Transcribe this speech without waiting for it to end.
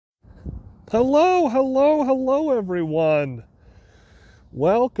Hello, hello, hello, everyone.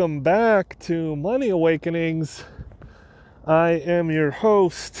 Welcome back to Money Awakenings. I am your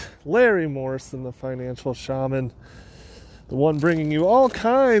host, Larry Morrison, the Financial Shaman, the one bringing you all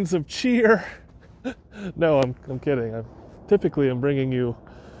kinds of cheer. No, I'm kidding. I'm bringing you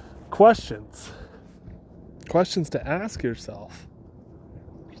questions to ask yourself,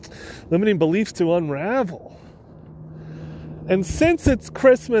 limiting beliefs to unravel. And since it's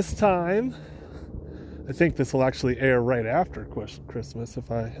Christmas time, I think this will actually air right after Christmas if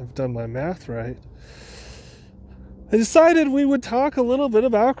I have done my math right, I decided we would talk a little bit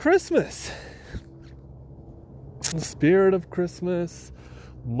about Christmas. The spirit of Christmas,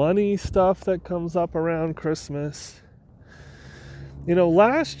 money stuff that comes up around Christmas. You know,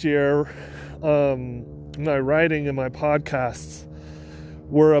 last year, my writing and my podcasts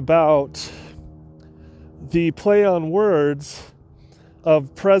were about the play on words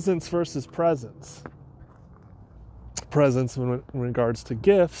of presents versus presents. Presents in regards to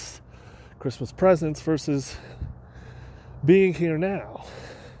gifts, Christmas presents versus being here now.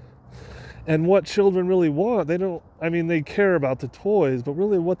 And what children really want, they care about the toys, but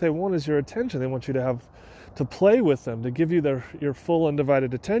really what they want is your attention. They want you to play with them, to give you your full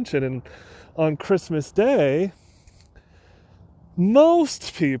undivided attention. And on Christmas Day,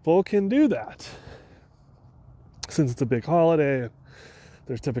 most people can do that. Since it's a big holiday,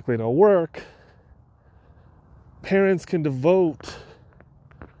 there's typically no work. Parents can devote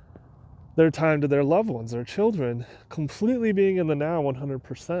their time to their loved ones, their children, completely being in the now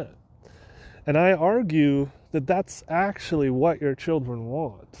 100%. And I argue that that's actually what your children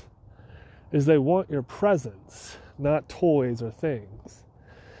want, is they want your presence, not toys or things.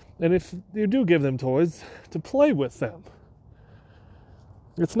 And if you do give them toys, to play with them.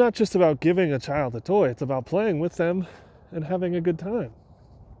 It's not just about giving a child a toy, it's about playing with them and having a good time.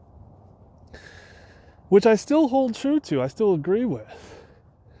 Which I still hold true to, I still agree with.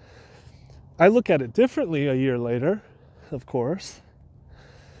 I look at it differently a year later, of course.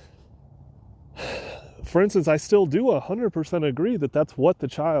 For instance, I still do 100% agree that that's what the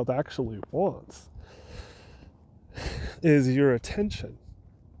child actually wants, is your attention.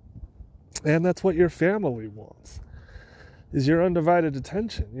 And that's what your family wants, is your undivided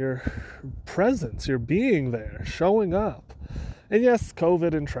attention, your presence, your being there, showing up. And yes,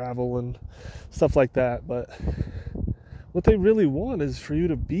 COVID and travel and stuff like that, but what they really want is for you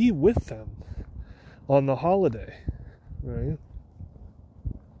to be with them on the holiday, right?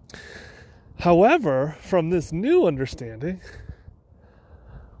 However, from this new understanding,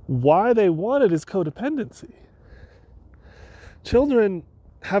 why they want it is codependency. Children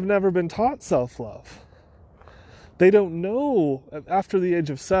have never been taught self-love. They don't know after the age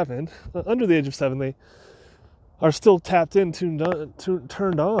of 7, under the age of 7, they are still tapped in,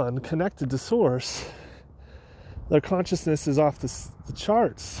 turned on, connected to source. Their consciousness is off the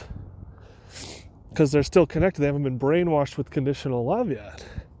charts because they're still connected. They haven't been brainwashed with conditional love yet.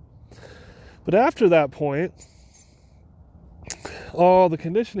 But after that point, all the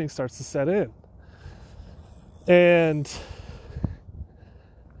conditioning starts to set in. And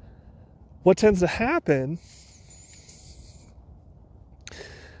what tends to happen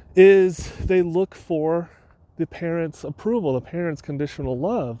is they look for the parents' approval, the parents' conditional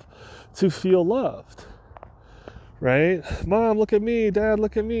love, to feel loved, right? Mom, look at me. Dad,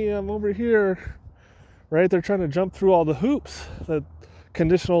 look at me. I'm over here, right? They're trying to jump through all the hoops that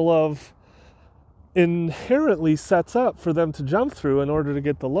conditional love inherently sets up for them to jump through in order to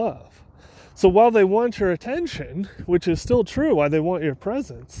get the love. So while they want your attention, which is still true, why they want your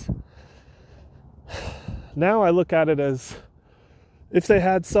presence, now I look at it as, if they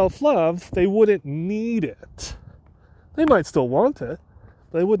had self-love, they wouldn't need it. They might still want it,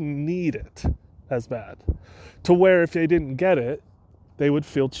 but they wouldn't need it as bad. To where if they didn't get it, they would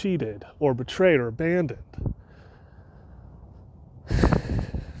feel cheated or betrayed or abandoned.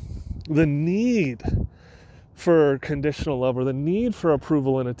 The need for conditional love, or the need for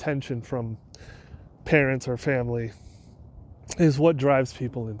approval and attention from parents or family, is what drives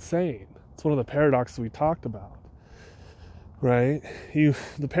people insane. It's one of the paradoxes we talked about. Right?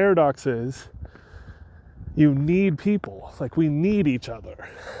 The paradox is you need people. Like, we need each other.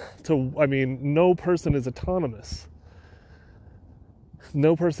 No person is autonomous.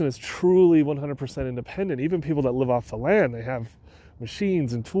 No person is truly 100% independent. Even people that live off the land, they have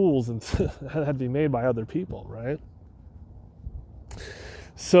machines and tools and had to be made by other people, right?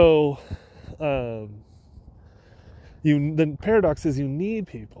 So, the paradox is you need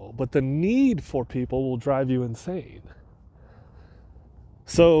people, but the need for people will drive you insane.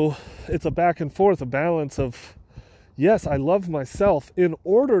 So it's a back and forth, a balance of Yes, I love myself in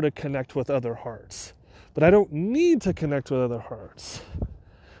order to connect with other hearts, but I don't need to connect with other hearts.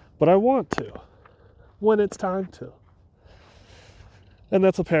 But I want to, when it's time to. And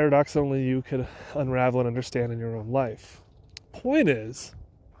that's a paradox only you could unravel and understand in your own life. Point is,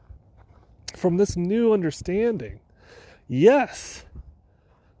 from this new understanding, yes,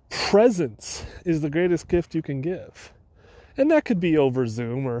 presence is the greatest gift you can give. And that could be over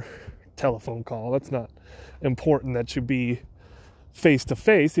Zoom or telephone call. That's not important that you be face to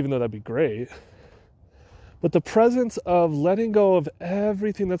face, even though that'd be great. But the presence of letting go of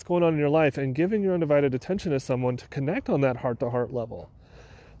everything that's going on in your life and giving your undivided attention to someone to connect on that heart-to-heart level,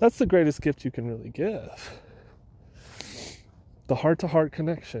 that's the greatest gift you can really give. The heart-to-heart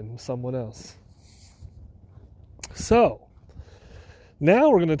connection with someone else. So, now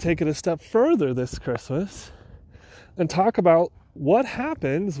we're going to take it a step further this Christmas and talk about what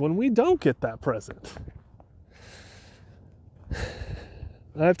happens when we don't get that present.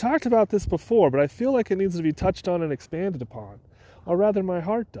 I've talked about this before, but I feel like it needs to be touched on and expanded upon. Or rather, my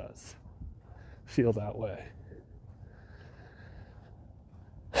heart does feel that way.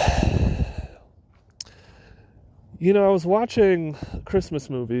 You know, I was watching Christmas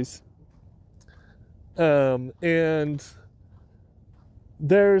movies, and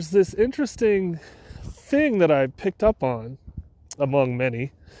there's this interesting thing that I picked up on, among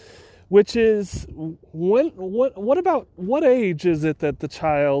many, which is what age is it that the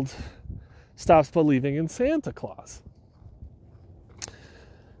child stops believing in Santa Claus?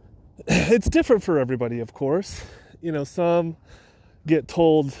 It's different for everybody, of course. You know, some get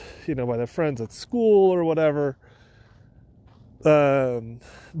told, by their friends at school or whatever.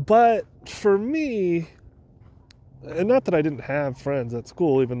 But for me, and not that I didn't have friends at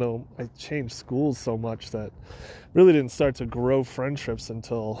school, even though I changed schools so much that really didn't start to grow friendships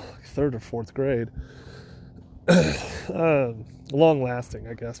until 3rd or 4th grade. Long-lasting,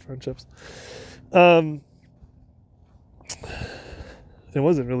 I guess, friendships. It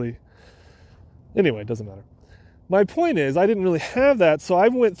wasn't really... Anyway, it doesn't matter. My point is, I didn't really have that, so I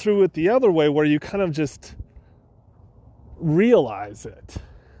went through it the other way, where you kind of just realize it,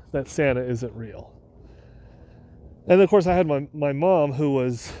 that Santa isn't real. And of course I had my mom, who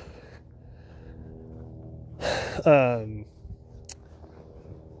was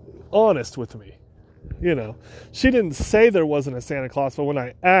honest with me. She didn't say there wasn't a Santa Claus, but when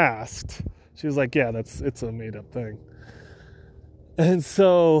I asked, she was like, yeah, it's a made up thing. And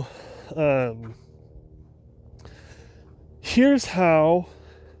so here's how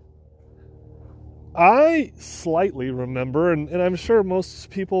I slightly remember, and I'm sure most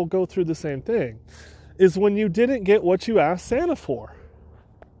people go through the same thing, is when you didn't get what you asked Santa for.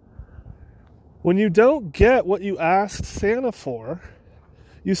 When you don't get what you asked Santa for,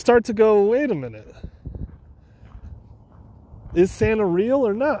 you start to go, wait a minute. Is Santa real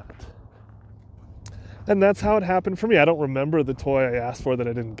or not? And that's how it happened for me. I don't remember the toy I asked for that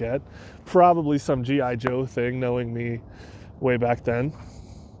I didn't get. Probably some G.I. Joe thing, knowing me way back then.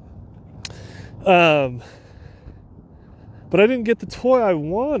 But I didn't get the toy I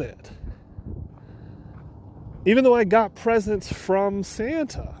wanted. Even though I got presents from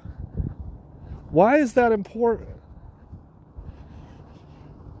Santa. Why is that important?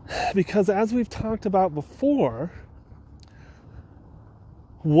 Because as we've talked about before,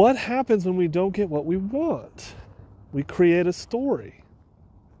 what happens when we don't get what we want? We create a story.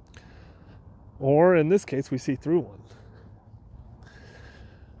 Or in this case, we see through one.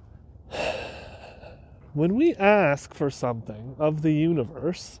 When we ask for something of the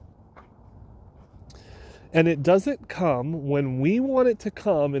universe, and it doesn't come when we want it to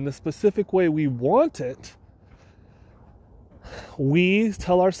come in the specific way we want it, we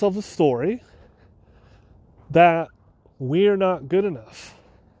tell ourselves a story that we're not good enough.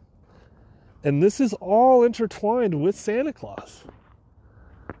 And this is all intertwined with Santa Claus,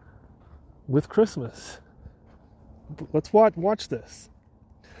 with Christmas. Let's watch this.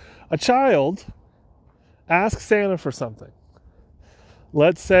 A child asks Santa for something.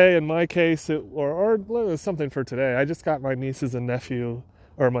 Let's say, in my case, or something for today. I just got my nieces and nephew,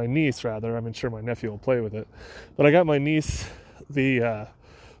 or my niece rather. I'm sure my nephew will play with it. But I got my niece the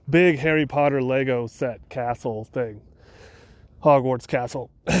big Harry Potter Lego set castle thing, Hogwarts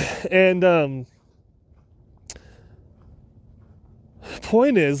Castle, and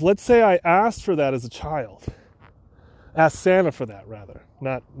point is, let's say I asked for that as a child. Asked Santa for that, rather,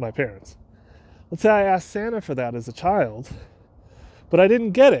 not my parents. Let's say I asked Santa for that as a child, but I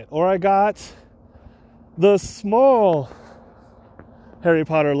didn't get it, or I got the small Harry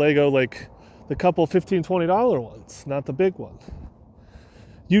Potter Lego, like the couple $15, $20 ones, not the big one.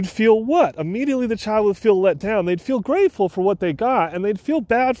 you'd feel what? Immediately the child would feel let down. They'd feel grateful for what they got, and they'd feel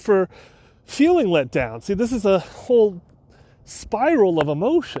bad for feeling let down. See, this is a whole spiral of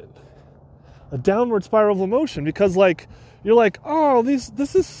emotion, a downward spiral of emotion, because like, you're like, oh,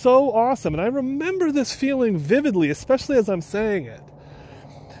 this is so awesome. And I remember this feeling vividly, especially as I'm saying it.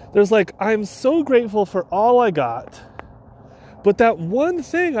 There's like, I'm so grateful for all I got, but that one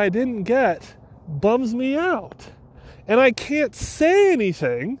thing I didn't get bums me out. And I can't say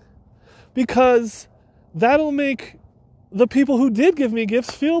anything because that'll make the people who did give me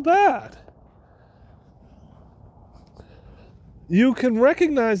gifts feel bad. You can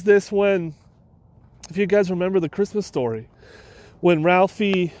recognize this when, if you guys remember the Christmas Story, when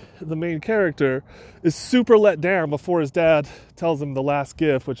Ralphie, the main character, is super let down before his dad tells him the last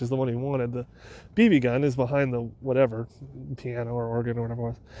gift, which is the one he wanted. The BB gun is behind the whatever, piano or organ or whatever it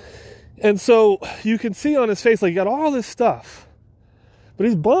was. And so you can see on his face, like, he got all this stuff, but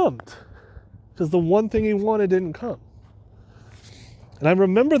he's bummed because the one thing he wanted didn't come. And I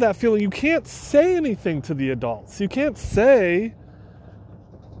remember that feeling. You can't say anything to the adults. You can't say,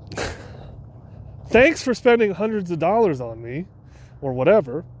 thanks for spending hundreds of dollars on me, or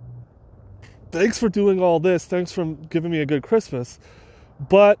whatever. Thanks for doing all this. Thanks for giving me a good Christmas.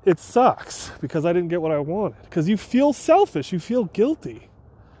 But it sucks because I didn't get what I wanted. Because you feel selfish. You feel guilty.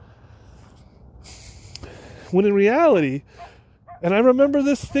 When in reality, and I remember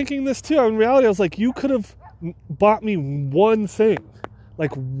thinking this too, in reality I was like, you could have bought me one thing.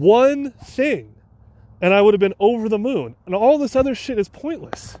 Like one thing. And I would have been over the moon. And all this other shit is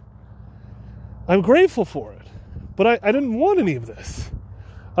pointless. I'm grateful for it. But I didn't want any of this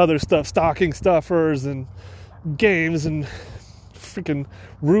other stuff, stocking stuffers and games and freaking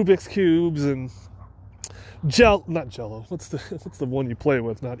Rubik's Cubes and not Jello. What's the one you play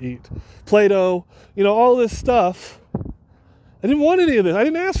with, not eat? Play-Doh. All this stuff. I didn't want any of this. I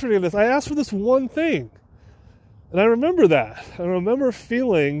didn't ask for any of this. I asked for this one thing. And I remember that. I remember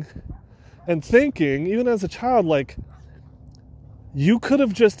feeling and thinking, even as a child, like, you could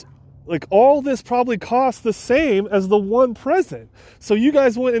have just, like, all this probably cost the same as the one present. So you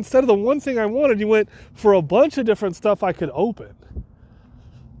guys went, instead of the one thing I wanted, you went for a bunch of different stuff I could open.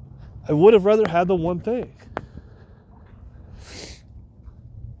 I would have rather had the one thing.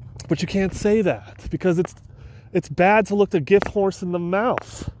 But you can't say that because it's bad to look the gift horse in the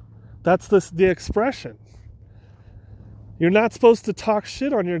mouth. That's the expression. You're not supposed to talk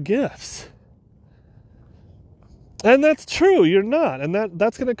shit on your gifts. And that's true, you're not. And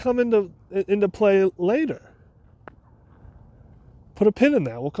that's going to come into play later. Put a pin in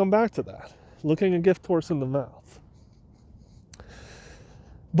that. We'll come back to that. Looking a gift horse in the mouth.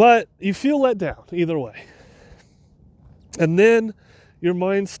 But you feel let down either way. And then your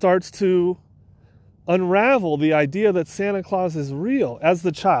mind starts to unravel the idea that Santa Claus is real. As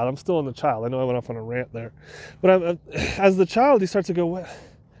the child, I'm still in the child. I know I went off on a rant there. But as the child, you start to go, what?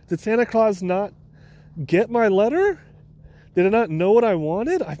 Did Santa Claus not get my letter? Did I not know what I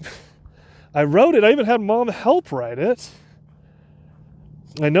wanted? I wrote it. I even had Mom help write it.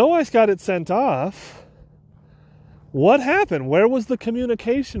 I know I got it sent off. What happened? Where was the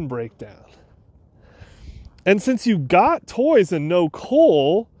communication breakdown? And since you got toys and no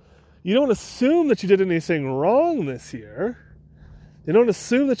coal, you don't assume that you did anything wrong this year. You don't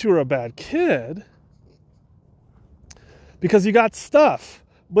assume that you were a bad kid because you got stuff,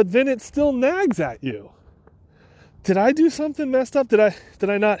 but then it still nags at you. Did I do something messed up? Did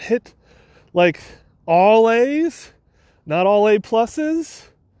I not hit like all A's? Not all A pluses?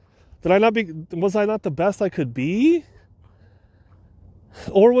 Was I not the best I could be?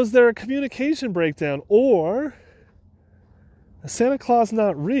 Or was there a communication breakdown? Or is Santa Claus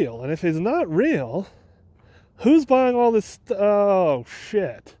not real? And if he's not real, who's buying all this oh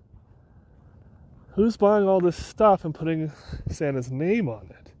shit. Who's buying all this stuff and putting Santa's name on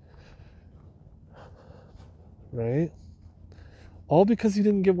it? Right? All because you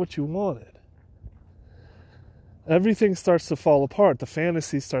didn't get what you wanted. Everything starts to fall apart. The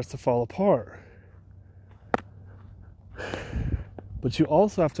fantasy starts to fall apart. But you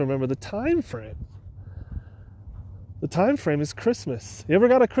also have to remember the time frame. The time frame is Christmas. You ever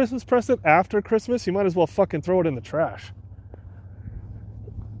got a Christmas present after Christmas? You might as well fucking throw it in the trash.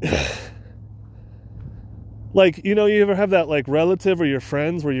 Like, you ever have that like relative or your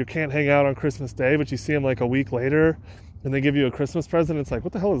friends where you can't hang out on Christmas Day, but you see them like a week later and they give you a Christmas present. It's like,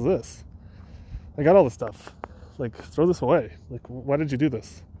 what the hell is this? I got all this stuff. Like, throw this away. Like, why did you do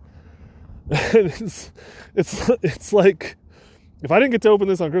this? It's like, if I didn't get to open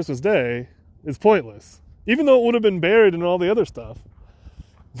this on Christmas Day, it's pointless. Even though it would have been buried in all the other stuff.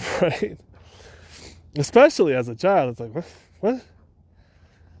 Right? Especially as a child, it's like, what?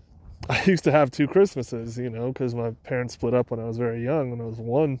 I used to have 2 Christmases, because my parents split up when I was very young, when I was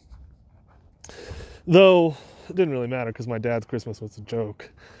 1. Though, it didn't really matter because my dad's Christmas was a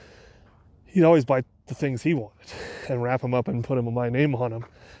joke. He'd always buy the things he wanted and wrap them up and put my name on them.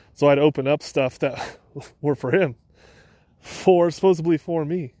 So I'd open up stuff that were for him, supposedly for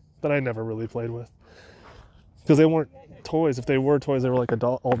me, that I never really played with. Because they weren't toys. If they were toys, they were like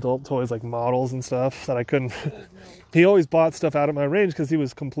adult toys, like models and stuff that I couldn't. He always bought stuff out of my range because he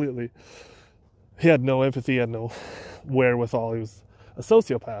had no empathy, he had no wherewithal. He was a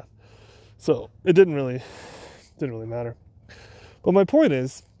sociopath. So it didn't really matter. But my point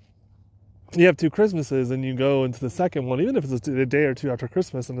is, you have 2 Christmases and you go into the second one, even if it's a day or 2 after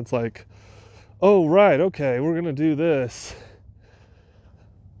Christmas, and it's like, oh, right, okay, we're going to do this.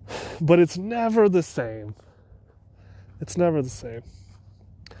 But it's never the same. It's never the same.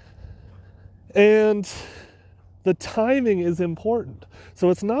 And the timing is important. So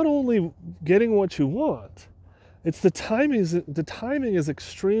it's not only getting what you want, it's the timing is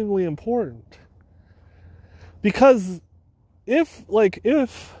extremely important. Because if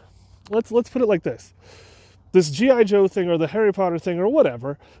let's put it like this. This G.I. Joe thing or the Harry Potter thing or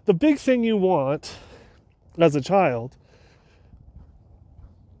whatever, the big thing you want as a child,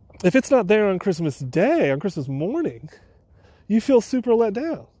 if it's not there on Christmas Day, on Christmas morning, you feel super let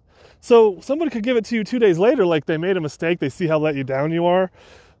down. So somebody could give it to you 2 days later, like they made a mistake, they see how let you down you are.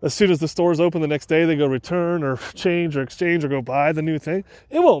 As soon as the stores open the next day, they go return or change or exchange or go buy the new thing.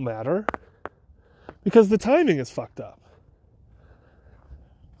 It won't matter because the timing is fucked up.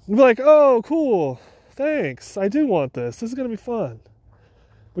 You'll be like, oh, cool, thanks, I do want this. This is going to be fun.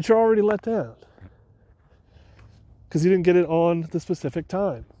 But you're already let down because you didn't get it on the specific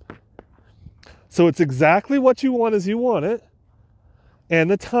time. So it's exactly what you want as you want it, and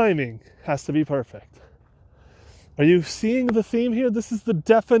the timing has to be perfect. Are you seeing the theme here? This is the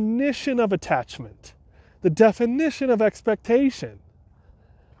definition of attachment, the definition of expectation.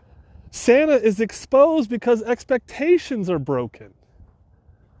 Santa is exposed because expectations are broken.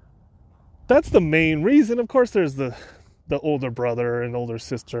 That's the main reason. Of course, there's the older brother and older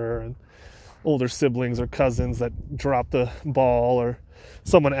sister and older siblings or cousins that drop the ball, or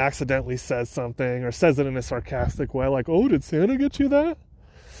someone accidentally says something or says it in a sarcastic way, like, oh, did Santa get you that?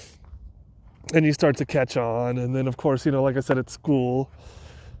 And you start to catch on. And then, of course, like I said, at school,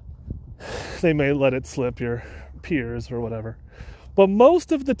 they may let it slip, your peers or whatever. But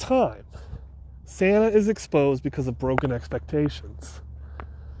most of the time, Santa is exposed because of broken expectations.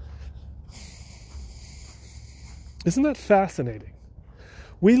 Isn't that fascinating?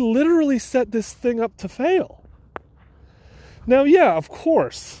 We literally set this thing up to fail. Now, yeah, of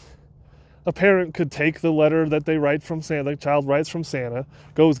course, a parent could take the letter that they write from Santa, the child writes from Santa,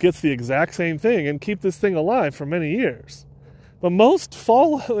 gets the exact same thing and keep this thing alive for many years. But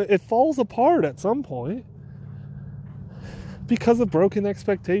it falls apart at some point because of broken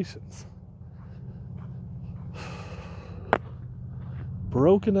expectations.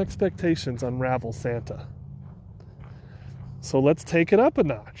 Broken expectations unravel Santa. So let's take it up a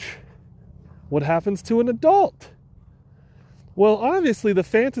notch. What happens to an adult? Well, obviously the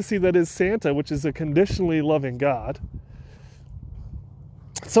fantasy that is Santa, which is a conditionally loving God.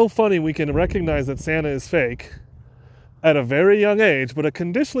 It's so funny we can recognize that Santa is fake at a very young age, but a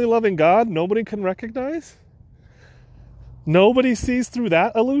conditionally loving God nobody can recognize? Nobody sees through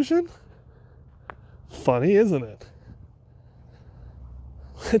that illusion? Funny, isn't it?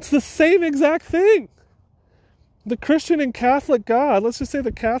 It's the same exact thing. The Christian and Catholic God, let's just say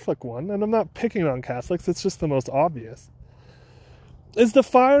the Catholic one, and I'm not picking on Catholics, it's just the most obvious, is the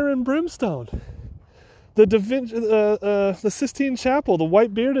fire and brimstone. The Sistine Chapel, the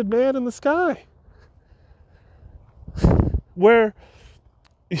white bearded man in the sky. Where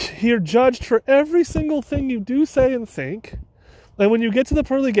you're judged for every single thing you do, say, and think. And when you get to the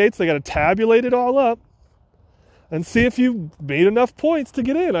pearly gates, they got to tabulate it all up and see if you made enough points to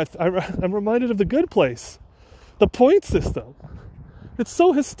get in. I'm reminded of The Good Place. The point system. It's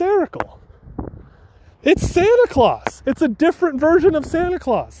so hysterical. It's Santa Claus. It's a different version of Santa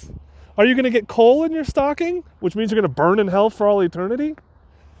Claus. Are you going to get coal in your stocking, which means you're going to burn in hell for all eternity?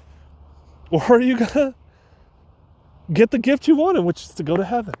 Or are you going to get the gift you wanted, which is to go to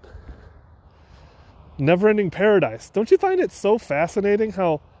heaven? Never-ending paradise. Don't you find it so fascinating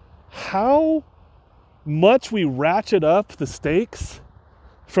how much we ratchet up the stakes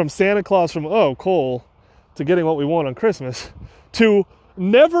from Santa Claus, from, coal, to getting what we want on Christmas, to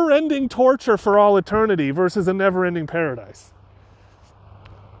never-ending torture for all eternity versus a never-ending paradise?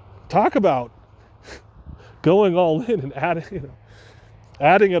 Talk about going all in and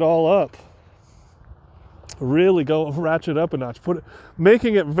adding it all up. Really go ratchet up a notch,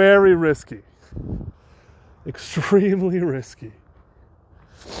 making it very risky. Extremely risky.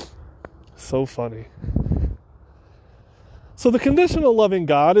 So funny. So the conditional loving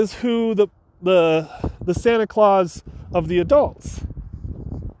God is who the Santa Claus of the adults.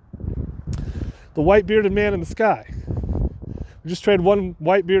 The white-bearded man in the sky. We just trade one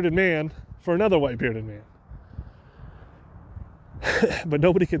white-bearded man for another white-bearded man. But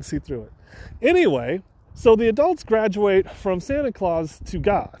nobody can see through it. Anyway, so the adults graduate from Santa Claus to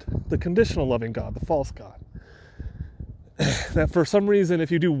God, the conditional loving God, the false God. That for some reason,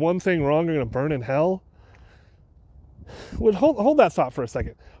 if you do one thing wrong, you're going to burn in hell. Well, hold that thought for a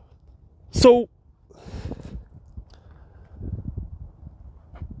second. So,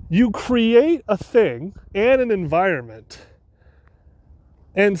 you create a thing and an environment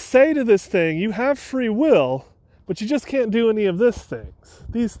and say to this thing, you have free will, but you just can't do any of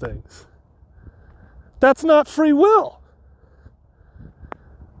these things. That's not free will.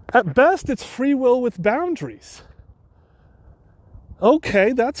 At best, it's free will with boundaries.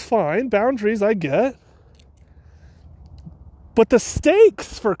 Okay, that's fine. Boundaries, I get. But the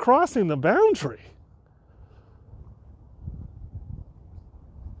stakes for crossing the boundary,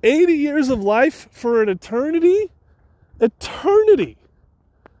 80 years of life for an eternity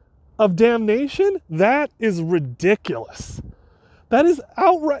of damnation, that is ridiculous. That is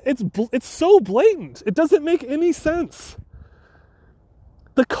outright, it's so blatant. It doesn't make any sense.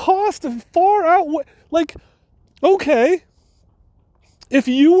 The cost of far outweigh, okay, if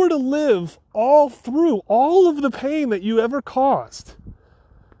you were to live all through all of the pain that you ever caused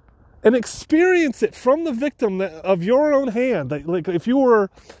and experience it from the victim of your own hand, like if you were,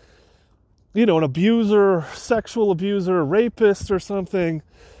 an abuser, sexual abuser, rapist or something,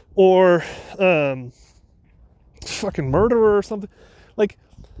 or fucking murderer or something, like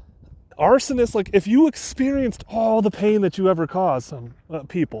arsonist, like if you experienced all the pain that you ever caused some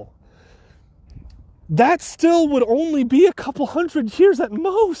people, that still would only be a couple hundred years at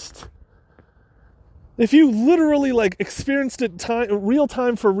most. If you literally experienced it real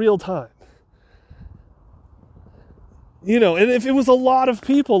time for real time. And if it was a lot of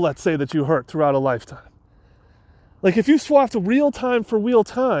people, let's say, that you hurt throughout a lifetime. Like if you swapped real time for real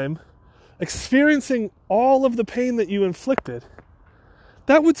time, experiencing all of the pain that you inflicted,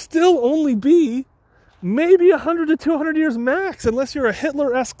 that would still only be maybe 100 to 200 years max, unless you're a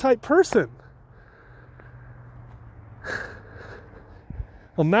Hitler-esque type person.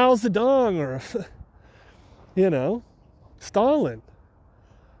 A Mao Zedong or, Stalin.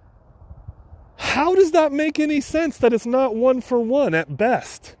 How does that make any sense that it's not one for one at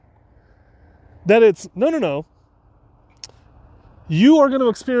best? That it's, no. You are going to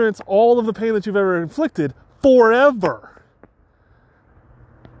experience all of the pain that you've ever inflicted forever.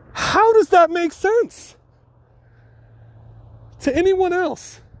 How does that make sense to anyone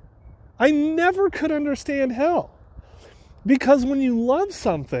else? I never could understand hell. Because when you love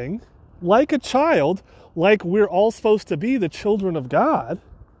something, like a child, like we're all supposed to be the children of God,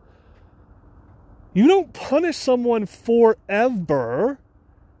 you don't punish someone forever,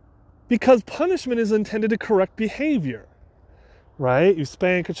 because punishment is intended to correct behavior, right? You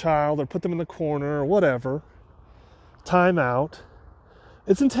spank a child or put them in the corner or whatever, time out.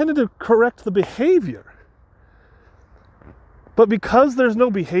 It's intended to correct the behavior. But because there's no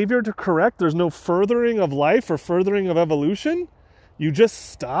behavior to correct, there's no furthering of life or furthering of evolution, you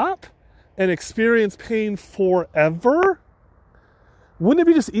just stop and experience pain forever? Wouldn't it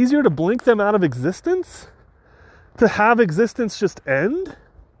be just easier to blink them out of existence? To have existence just end?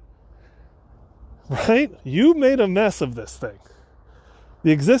 Right? You made a mess of this thing.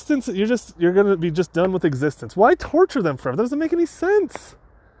 The existence, you're going to be just done with existence. Why torture them forever? That doesn't make any sense.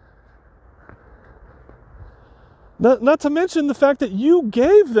 Not to mention the fact that you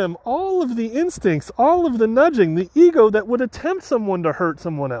gave them all of the instincts, all of the nudging, the ego that would tempt someone to hurt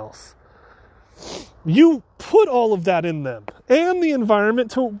someone else. You put all of that in them, and the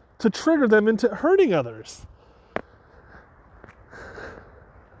environment to trigger them into hurting others.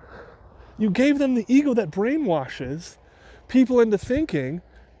 You gave them the ego that brainwashes people into thinking,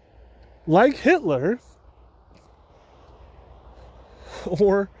 like Hitler,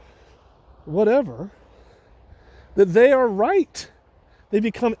 or whatever, that they are right. They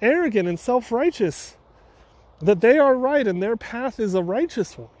become arrogant and self-righteous. That they are right and their path is a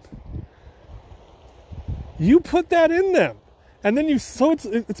righteous one. You put that in them. And then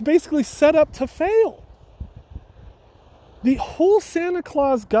it's basically set up to fail. The whole Santa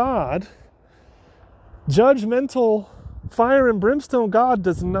Claus God, judgmental, fire and brimstone God,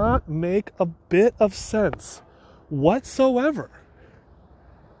 does not make a bit of sense whatsoever.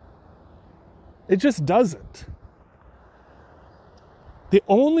 It just doesn't. The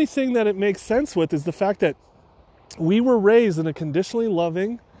only thing that it makes sense with is the fact that we were raised in a conditionally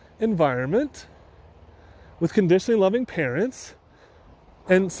loving environment with conditionally loving parents.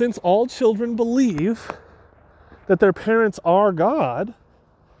 And since all children believe that their parents are God,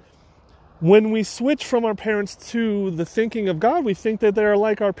 when we switch from our parents to the thinking of God, we think that they're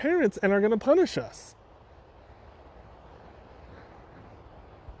like our parents and are going to punish us.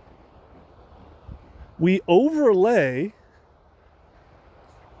 We overlay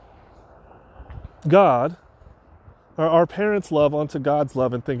God, or our parents' love, onto God's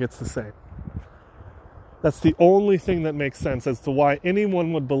love and think it's the same. That's the only thing that makes sense as to why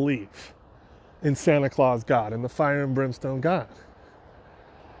anyone would believe in Santa Claus God, in the fire and brimstone God.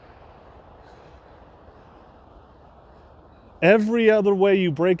 Every other way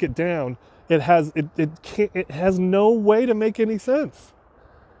you break it down, it has no way to make any sense.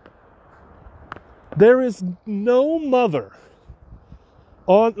 There is no mother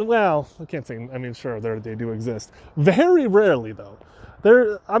I can't say, sure, they do exist. Very rarely, though.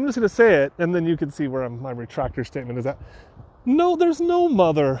 I'm just going to say it, and then you can see where my retractor statement is at. No, there's no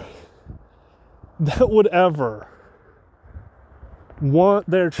mother that would ever want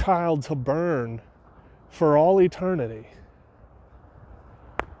their child to burn for all eternity.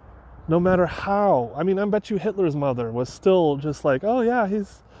 No matter how. I bet you Hitler's mother was still just like, oh yeah,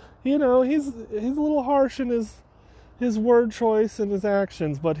 he's a little harsh in his word choice and his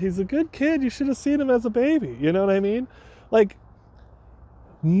actions, but he's a good kid. You should have seen him as a baby. You know what I mean? Like,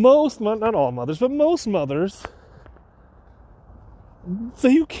 not all mothers, but most mothers, so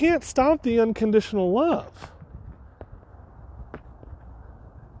you can't stop the unconditional love.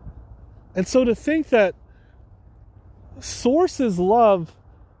 And so to think that Source's love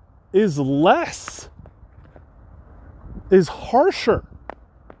is harsher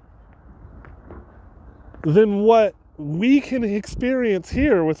than what we can experience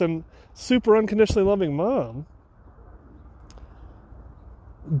here with a super unconditionally loving mom,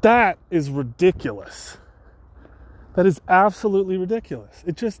 that is ridiculous. That is absolutely ridiculous.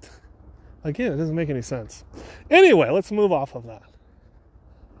 It just, again, it doesn't make any sense. Anyway, let's move off of that.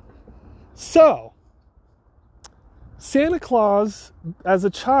 So, Santa Claus, as a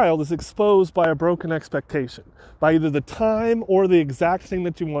child, is exposed by a broken expectation, by either the time or the exact thing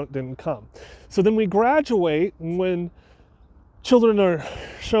that you want didn't come. So then we graduate, when children are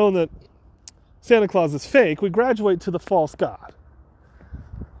shown that Santa Claus is fake, we graduate to the false God,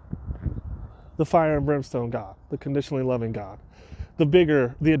 the fire and brimstone God, the conditionally loving God,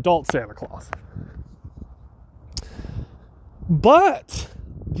 the adult Santa Claus. But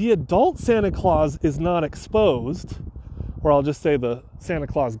the adult Santa Claus is not exposed, or I'll just say the Santa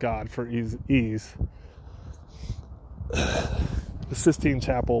Claus God for ease. The Sistine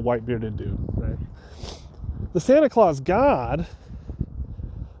Chapel white-bearded dude, right? The Santa Claus God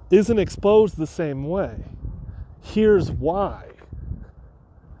isn't exposed the same way. Here's why.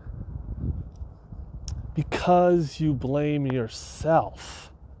 Because you blame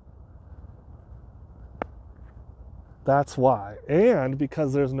yourself. That's why. And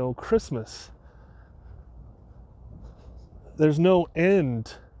because there's no Christmas. There's no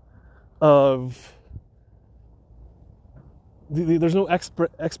end of... There's no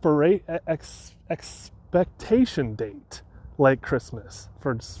expectation date like Christmas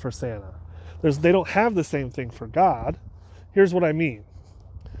for Santa. They don't have the same thing for God. Here's what I mean.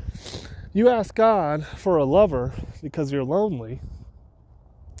 You ask God for a lover because you're lonely,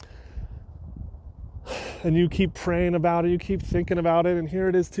 and you keep praying about it, you keep thinking about it, and here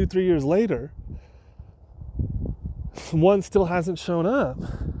it is 2-3 years later. One still hasn't shown up.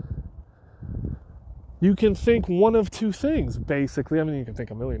 You can think one of two things, basically. You can think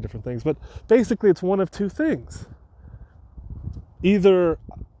a million different things, but basically it's one of two things. Either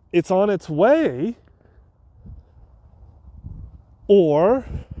it's on its way, or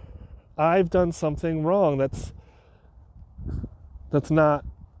I've done something wrong that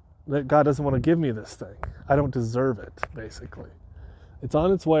God doesn't want to give me this thing. I don't deserve it, basically. It's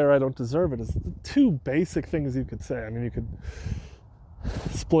on its way, or I don't deserve it. It's the two basic things you could say. You could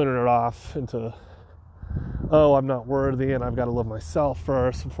splinter it off into, oh, I'm not worthy, and I've got to love myself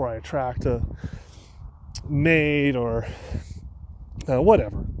first before I attract a mate, or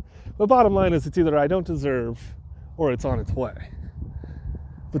whatever. But bottom line is, it's either I don't deserve, or it's on its way.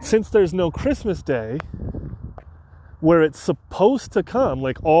 But since there's no Christmas Day where it's supposed to come,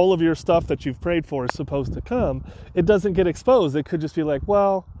 like all of your stuff that you've prayed for is supposed to come, it doesn't get exposed. It could just be like,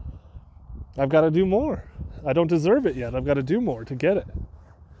 well, I've got to do more. I don't deserve it yet. I've got to do more to get it.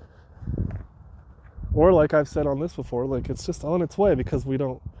 Or like I've said on this before, like it's just on its way because we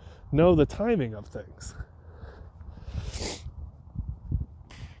don't know the timing of things.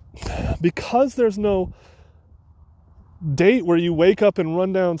 Because there's no date where you wake up and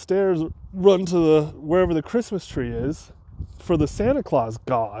run downstairs, run to wherever the Christmas tree is for the Santa Claus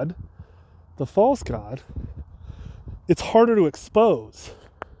god, the false god, it's harder to expose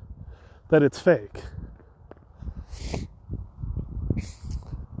that it's fake.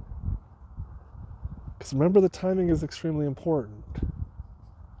 Because remember, the timing is extremely important.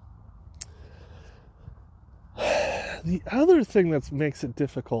 The other thing that makes it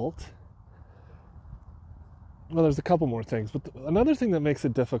difficult, well, there's a couple more things, but another thing that makes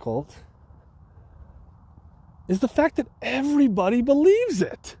it difficult is the fact that everybody believes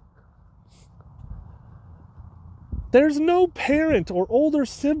it. There's no parent or older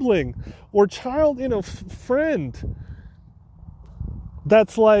sibling or child, friend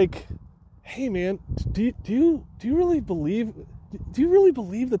that's like, hey man, do you really believe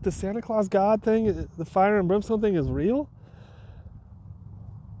that the Santa Claus God thing, the fire and brimstone thing, is real?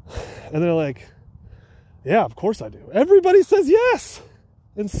 And they're like, yeah, of course I do. Everybody says yes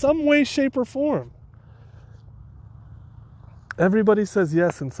in some way, shape, or form. Everybody says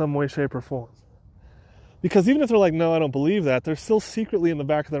yes in some way, shape, or form. Because even if they're like, no, I don't believe that, they're still secretly in the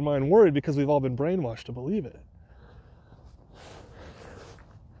back of their mind worried because we've all been brainwashed to believe it.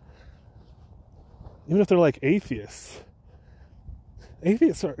 Even if they're like atheists.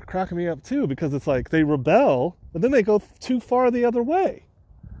 Atheists are cracking me up too, because it's like they rebel, but then they go too far the other way.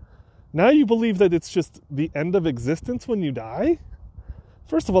 Now you believe that it's just the end of existence when you die?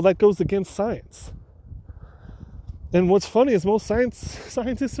 First of all, that goes against science. And what's funny is most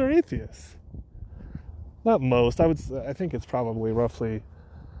scientists are atheists. Not most. I think it's probably roughly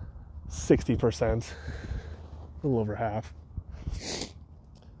 60%, a little over half.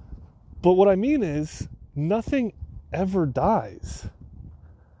 But what I mean is, nothing ever dies.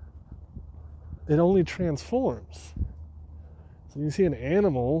 It only transforms. So you see an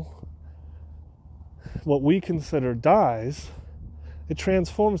animal, what we consider dies, it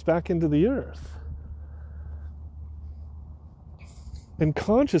transforms back into the earth. And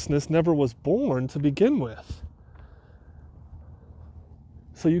consciousness never was born to begin with.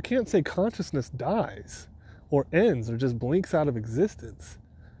 So you can't say consciousness dies or ends or just blinks out of existence.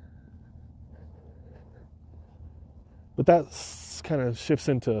 But that kind of shifts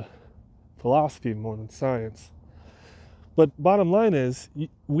into philosophy more than science. But bottom line is,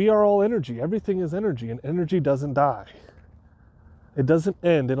 we are all energy. Everything is energy, and energy doesn't die. It doesn't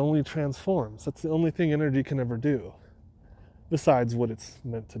end, it only transforms. That's the only thing energy can ever do, besides what it's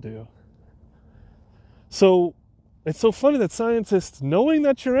meant to do. So it's so funny that scientists, knowing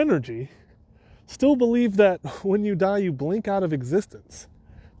that you're energy, still believe that when you die, you blink out of existence.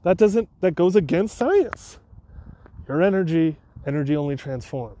 That goes against science. You're energy, energy only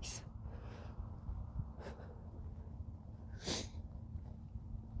transforms.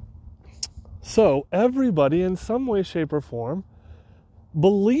 So everybody in some way, shape, or form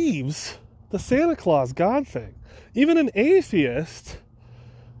believes the Santa Claus God thing. Even an atheist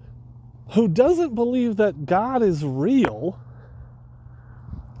who doesn't believe that God is real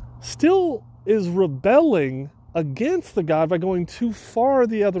still is rebelling against the God by going too far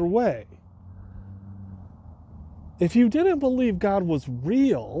the other way. If you didn't believe God was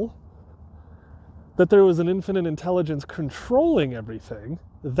real, that there was an infinite intelligence controlling everything,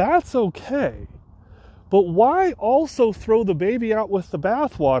 that's okay. But why also throw the baby out with the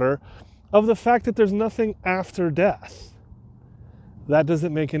bathwater of the fact that there's nothing after death? That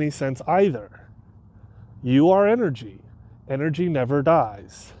doesn't make any sense either. You are energy. Energy never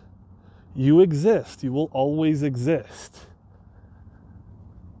dies. You exist. You will always exist.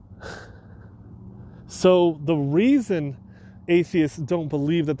 So the reason atheists don't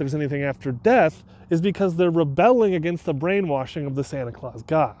believe that there's anything after death is because they're rebelling against the brainwashing of the Santa Claus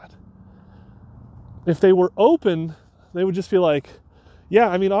God. If they were open, they would just be like, yeah,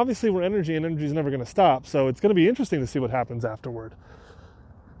 I mean, obviously we're energy and energy is never going to stop, so it's going to be interesting to see what happens afterward.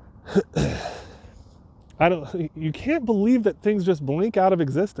 You can't believe that things just blink out of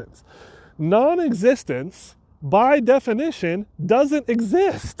existence. Non-existence, by definition, doesn't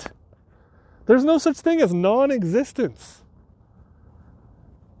exist. There's no such thing as non-existence.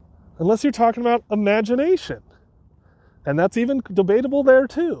 Unless you're talking about imagination. And that's even debatable there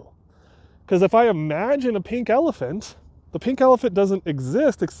too. Because if I imagine a pink elephant, the pink elephant doesn't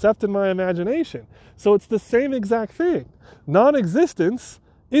exist except in my imagination. So it's the same exact thing. Non-existence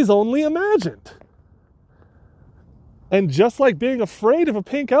is only imagined. And just like being afraid of a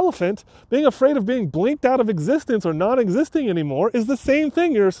pink elephant, being afraid of being blinked out of existence or non-existing anymore is the same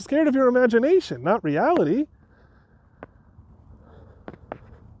thing. You're scared of your imagination, not reality.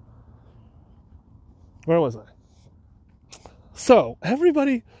 Where was I? So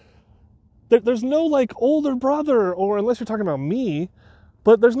everybody, there's no like older brother, or unless you're talking about me,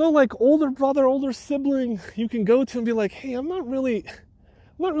 but there's no like older brother, older sibling you can go to and be like, hey, I'm not really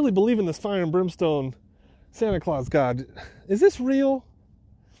believing this fire and brimstone Santa Claus God. Is this real?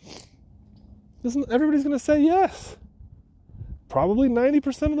 Everybody's going to say yes. Probably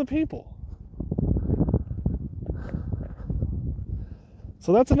 90% of the people.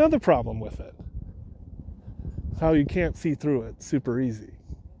 So that's another problem with it. How you can't see through it super easy.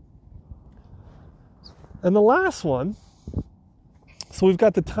 And the last one, so we've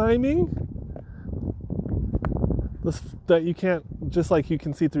got the timing, that you can't, just like you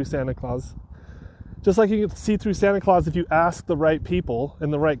can see through Santa Claus. Just like you can see through Santa Claus if you ask the right people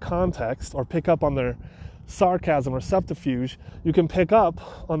in the right context or pick up on their sarcasm or subterfuge, you can pick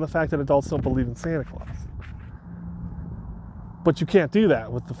up on the fact that adults don't believe in Santa Claus. But you can't do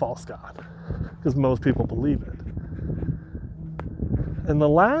that with the false god because most people believe it. And the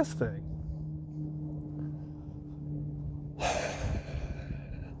last thing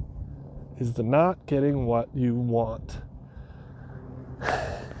is the not getting what you want.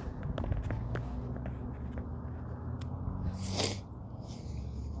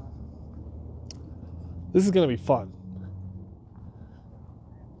 This is going to be fun.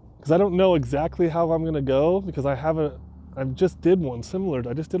 Because I don't know exactly how I'm going to go, because I just did one similar.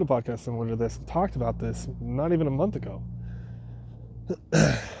 I just did a podcast similar to this and talked about this not even a month ago.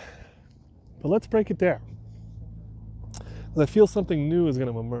 But let's break it down. Because I feel something new is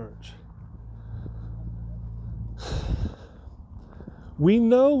going to emerge. We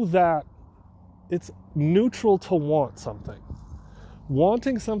know that it's neutral to want something.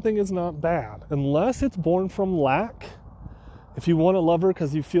 Wanting something is not bad, unless it's born from lack. If you want a lover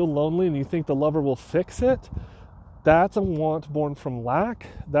because you feel lonely and you think the lover will fix it, that's a want born from lack.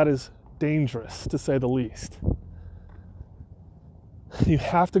 That is dangerous, to say the least. You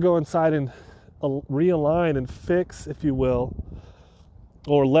have to go inside and realign and fix, if you will,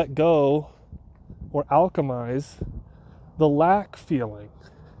 or let go or alchemize the lack feeling.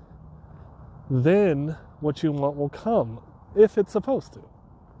 Then what you want will come, if it's supposed to.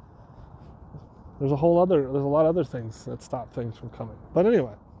 There's a lot of other things that stop things from coming. But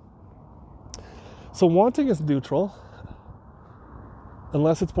anyway, so wanting is neutral.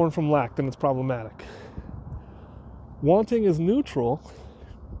 Unless it's born from lack, then it's problematic. Wanting is neutral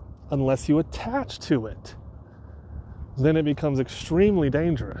unless you attach to it. Then it becomes extremely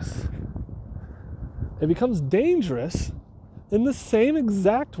dangerous. It becomes dangerous in the same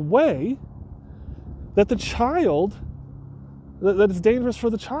exact way that the child, that it's dangerous for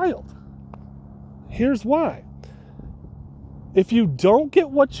the child. Here's why. If you don't get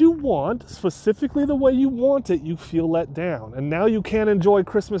what you want, specifically the way you want it, you feel let down. And now you can't enjoy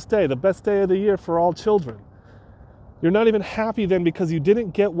Christmas Day, the best day of the year for all children. You're not even happy then because you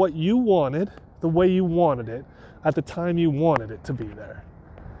didn't get what you wanted the way you wanted it at the time you wanted it to be there.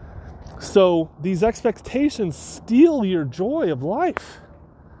 So these expectations steal your joy of life.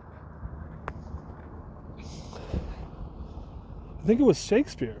 I think it was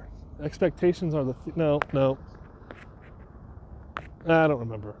Shakespeare. Expectations are no. I don't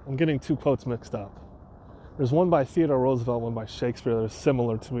remember. I'm getting two quotes mixed up. There's one by Theodore Roosevelt, one by Shakespeare that are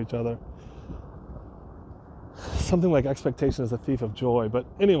similar to each other. Something like expectation is a thief of joy. But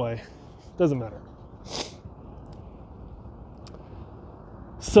anyway, doesn't matter.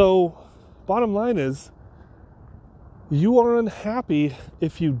 So, bottom line is, you are unhappy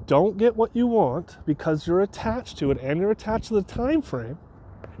if you don't get what you want because you're attached to it and you're attached to the time frame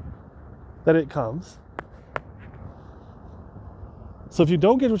that it comes. So if you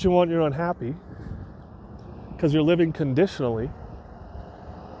don't get what you want, you're unhappy because you're living conditionally.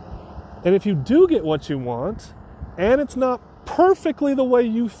 And if you do get what you want and it's not perfectly the way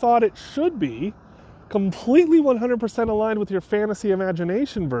you thought it should be, completely 100% aligned with your fantasy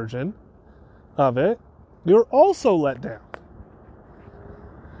imagination version of it, you're also let down.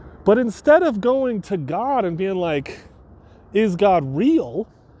 But instead of going to God and being like, is God real?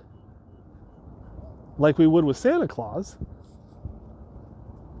 Like we would with Santa Claus,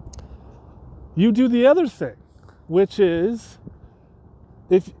 you do the other thing, which is,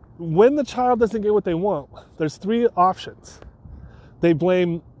 when the child doesn't get what they want, there's three options. They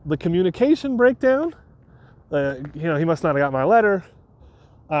blame the communication breakdown. He must not have got my letter.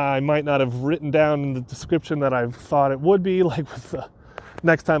 I might not have written down in the description that I thought it would be, like with the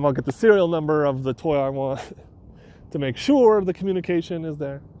next time I'll get the serial number of the toy I want to make sure the communication is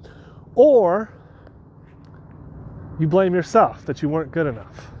there. Or you blame yourself that you weren't good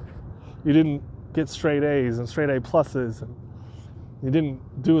enough. You didn't get straight A's and straight A pluses, and You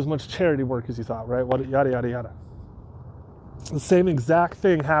didn't do as much charity work as you thought, right? What, yada, yada, yada. The same exact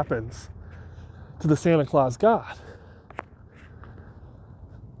thing happens to the Santa Claus God,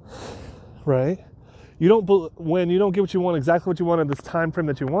 right? When you don't get what you want, exactly what you want in this time frame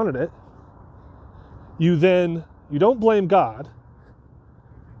that you wanted it, you don't blame God.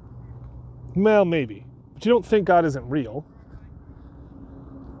 Well, maybe, but you don't think God isn't real.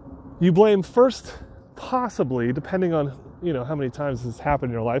 You blame first, possibly, depending on, how many times this has happened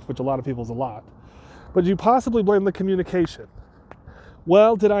in your life, which a lot of people is a lot, but you possibly blame the communication.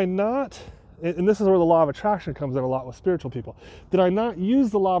 Well, did I not, and this is where the law of attraction comes in a lot with spiritual people, did I not use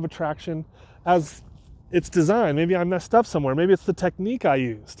the law of attraction as it's designed? Maybe I messed up somewhere. Maybe it's the technique I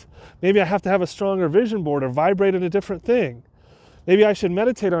used. Maybe I have to have a stronger vision board or vibrate in a different thing. Maybe I should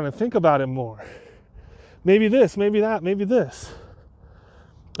meditate on it, think about it more. Maybe this, maybe that, maybe this.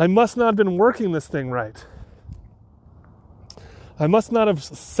 I must not have been working this thing right. I must not have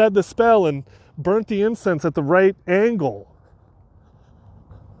said the spell and burnt the incense at the right angle.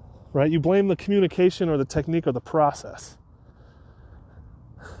 Right? You blame the communication or the technique or the process.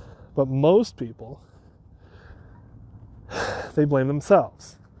 But most people, they blame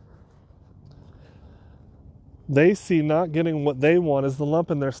themselves. They see not getting what they want as the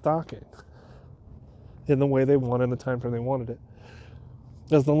lump in their stocking in the way they want, in the time frame they wanted it.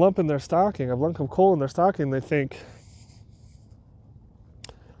 As the lump in their stocking, a lump of coal in their stocking, they think,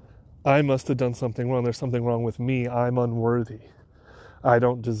 I must have done something wrong. There's something wrong with me. I'm unworthy. I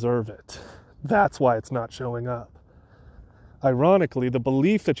don't deserve it. That's why it's not showing up. Ironically, the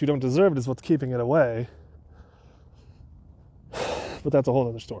belief that you don't deserve it is what's keeping it away. But that's a whole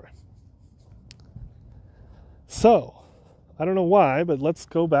other story. So, I don't know why, but let's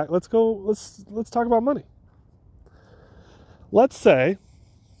go back. Let's talk about money. Let's say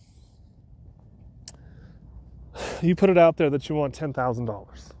you put it out there that you want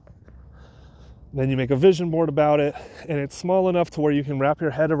 $10,000. Then you make a vision board about it, and it's small enough to where you can wrap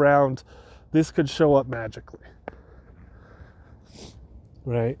your head around this could show up magically.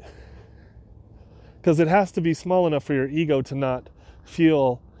 Right? Because it has to be small enough for your ego to not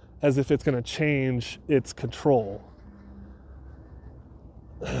feel as if it's going to change its control.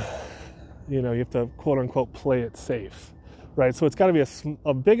 You have to quote unquote play it safe. Right? So it's got to be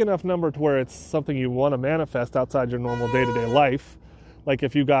a big enough number to where it's something you want to manifest outside your normal day-to-day life. Like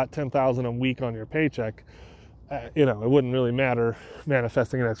if you got $10,000 a week on your paycheck, it wouldn't really matter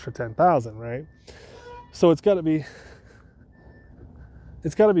manifesting an extra $10,000, right? So it's got to be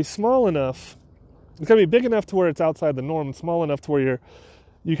small enough. It's got to be big enough to where it's outside the norm, and small enough to where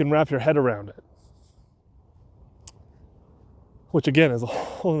you can wrap your head around it. Which again is a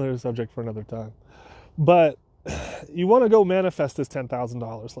whole other subject for another time. But you want to go manifest this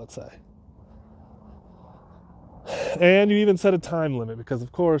 $10,000, let's say. And you even set a time limit because,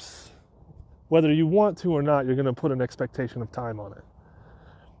 of course, whether you want to or not, you're going to put an expectation of time on it.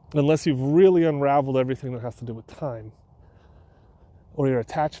 Unless you've really unraveled everything that has to do with time or your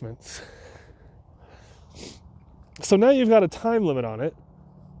attachments. So now you've got a time limit on it.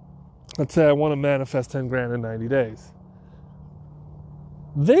 Let's say I want to manifest 10 grand in 90 days.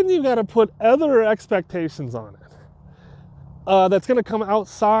 Then you've got to put other expectations on it. That's going to come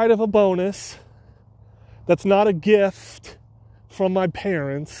outside of a bonus. That's not a gift from my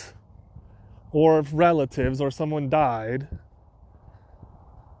parents or relatives or someone died.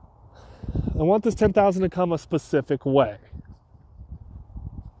 I want this $10,000 to come a specific way.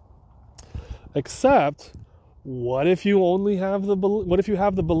 Except, what if you have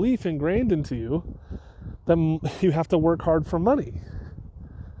the belief ingrained into you that you have to work hard for money?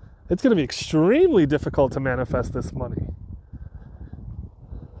 It's going to be extremely difficult to manifest this money.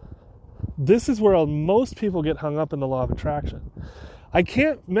 This is where most people get hung up in the law of attraction. I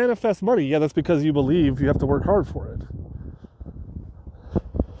can't manifest money. Yeah, that's because you believe you have to work hard for it.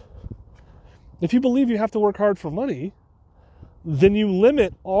 If you believe you have to work hard for money, then you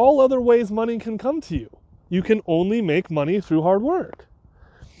limit all other ways money can come to you. You can only make money through hard work.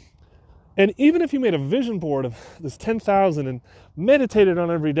 And even if you made a vision board of this 10,000 and meditated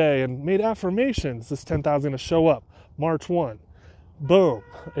on every day and made affirmations, this 10,000 going to show up March 1. Boom,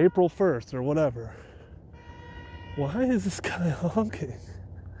 April 1st or whatever. Why is this guy honking?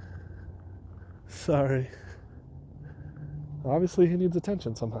 Sorry. Obviously he needs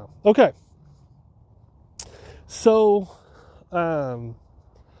attention somehow. Okay. So,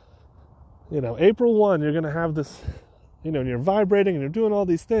 April 1, you're going to have this, and you're vibrating and you're doing all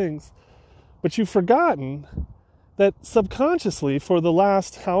these things, but you've forgotten that subconsciously for the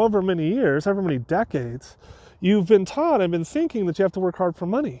last however many years, however many decades, you've been taught and been thinking that you have to work hard for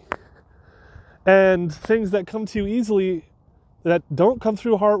money. And things that come to you easily that don't come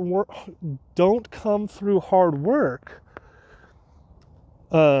through hard work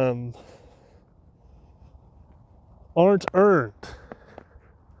aren't earned,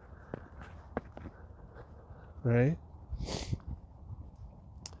 right?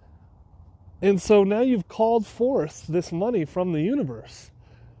 And so now you've called forth this money from the universe,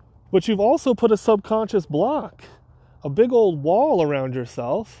 but you've also put a subconscious block, a big old wall around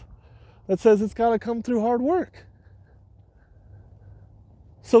yourself that says it's got to come through hard work.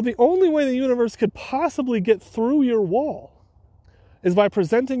 So the only way the universe could possibly get through your wall is by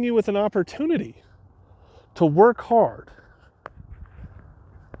presenting you with an opportunity to work hard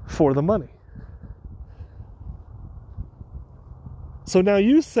for the money. So now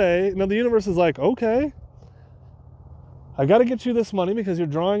the universe is like, okay, I got to get you this money because you're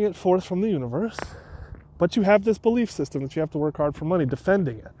drawing it forth from the universe, but you have this belief system that you have to work hard for money,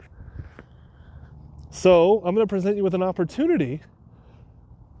 defending it. So I'm going to present you with an opportunity,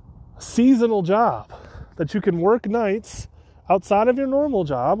 a seasonal job, that you can work nights outside of your normal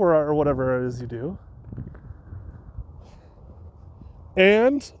job or whatever it is you do.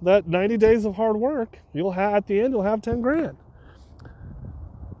 And that 90 days of hard work, at the end, you'll have 10 grand.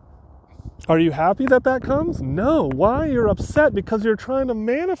 Are you happy that comes? No. Why? You're upset because you're trying to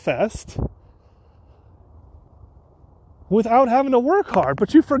manifest without having to work hard.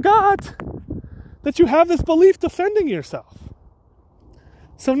 But you forgot that you have this belief defending yourself.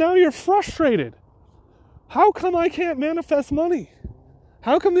 So now you're frustrated. How come I can't manifest money?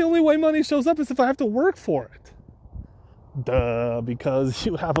 How come the only way money shows up is if I have to work for it? Duh, because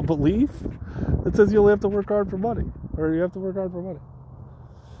you have a belief that says you only have to work hard for money, or you have to work hard for money.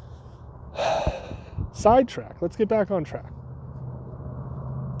 Sidetrack. Let's get back on track.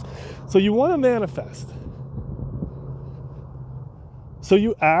 So you want to manifest. So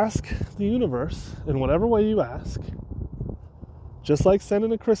you ask the universe in whatever way you ask, just like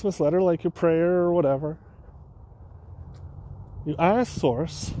sending a Christmas letter, like your prayer or whatever. You ask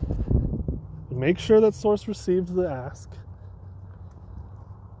Source, you make sure that Source receives the ask,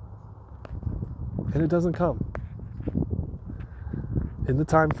 and it doesn't come in the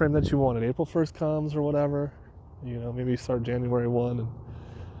time frame that you wanted. April 1st comes or whatever, maybe you start January 1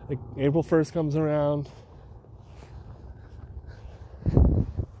 and April 1st comes around,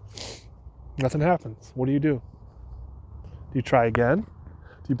 nothing happens. What do? Do you try again?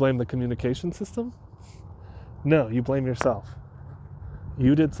 Do you blame the communication system? No, you blame yourself.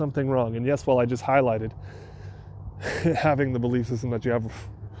 You did something wrong. And yes, I just highlighted having the belief system that you have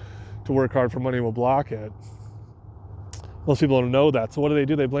to work hard for money will block it. Most people don't know that. So what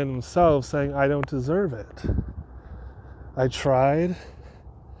do? They blame themselves, saying, I don't deserve it. I tried.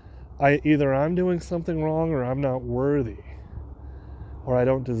 Either I'm doing something wrong, or I'm not worthy, or I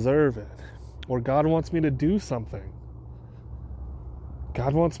don't deserve it, or God wants me to do something.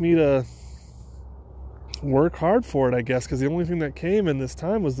 God wants me to work hard for it, I guess, because the only thing that came in this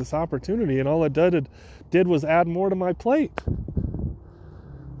time was this opportunity, and all it did was add more to my plate.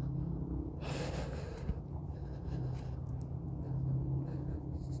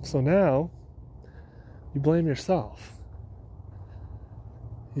 So now, you blame yourself.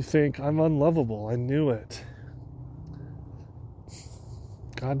 You think, I'm unlovable. I knew it.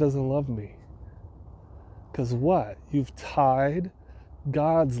 God doesn't love me. Because what? You've tied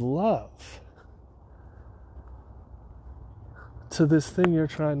God's love to this thing you're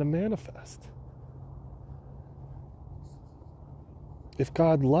trying to manifest. If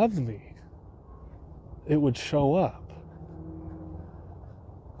God loved me, it would show up.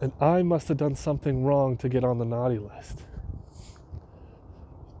 And I must have done something wrong to get on the naughty list.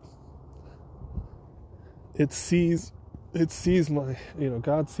 It sees my,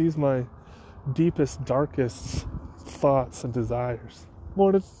 God sees my deepest, darkest thoughts and desires.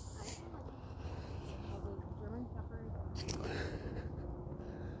 Morning.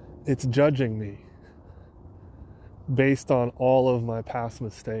 It's judging me based on all of my past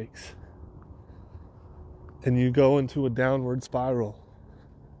mistakes. And you go into a downward spiral.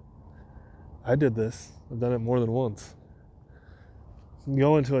 I did this. I've done it more than once. You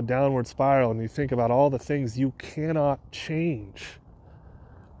go into a downward spiral and you think about all the things you cannot change.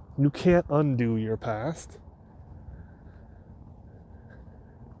 You can't undo your past.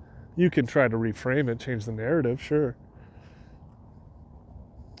 You can try to reframe it, change the narrative, sure.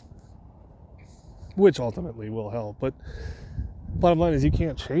 Which ultimately will help. But bottom line is you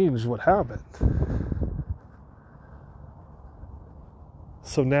can't change what happened.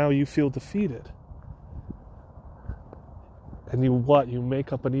 So now you feel defeated. And you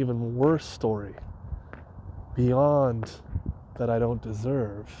make up an even worse story beyond that I don't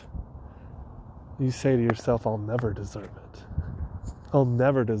deserve. You say to yourself, I'll never deserve it. I'll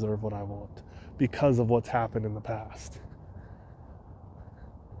never deserve what I want because of what's happened in the past.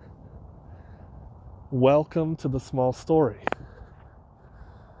 Welcome to the small story.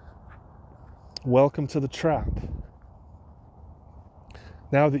 Welcome to the trap.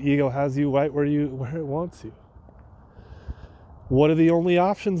 Now the ego has you right where it wants you. What are the only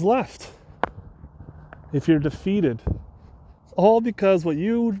options left? If you're defeated, all because what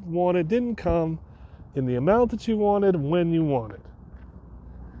you wanted didn't come in the amount that you wanted when you wanted.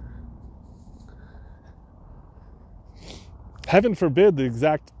 Heaven forbid the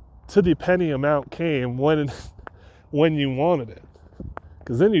exact to the penny amount came when you wanted it,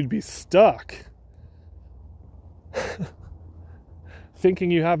 because then you'd be stuck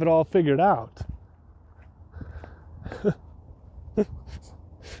thinking you have it all figured out.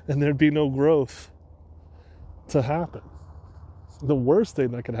 And there'd be no growth to happen. The worst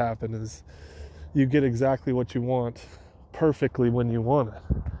thing that could happen is you get exactly what you want perfectly when you want it.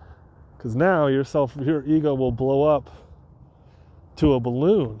 Because now your ego will blow up to a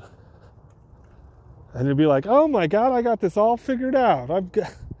balloon. And you'll be like, oh my God, I got this all figured out.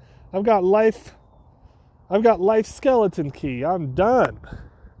 I've got life skeleton key. I'm done.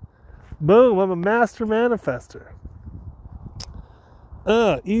 Boom, I'm a master manifester.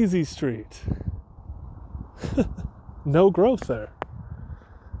 Easy street. No growth there.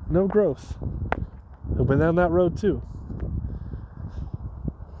 No growth. I've been down that road too.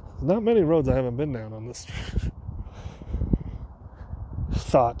 Not many roads I haven't been down on this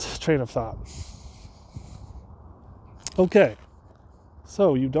train of thought. Okay.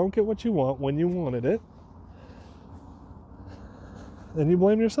 So you don't get what you want when you wanted it. And you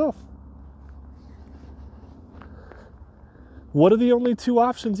blame yourself. What are the only two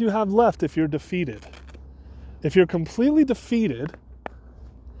options you have left if you're defeated? If you're completely defeated,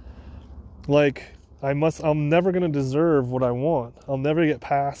 like, I'm never going to deserve what I want. I'll never get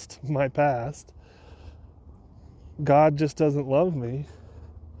past my past. God just doesn't love me.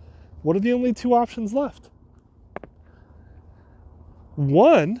 What are the only two options left?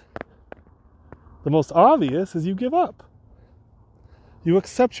 One, the most obvious, is you give up. You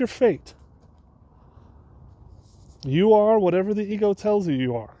accept your fate. You are whatever the ego tells you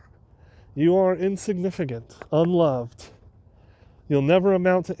you are. You are insignificant, unloved. You'll never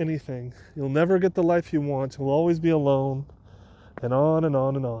amount to anything. You'll never get the life you want. You'll always be alone, and on and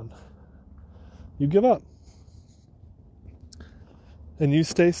on and on. You give up. And you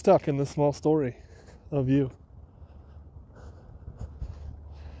stay stuck in the small story of you.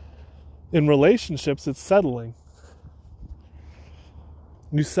 In relationships, it's settling.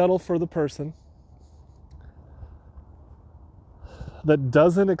 You settle for the person that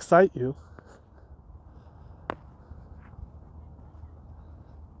doesn't excite you,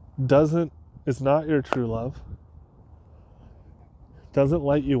 is not your true love, doesn't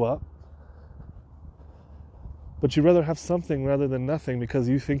light you up, but you'd rather have something rather than nothing because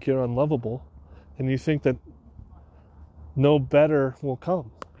you think you're unlovable and you think that no better will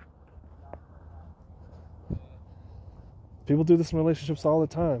come. People do this in relationships all the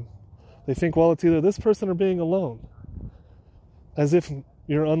time. They think, well, it's either this person or being alone. As if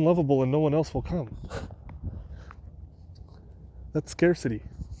you're unlovable and no one else will come. That's scarcity.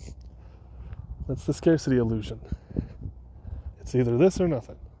 That's the scarcity illusion. It's either this or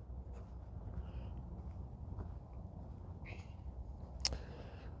nothing.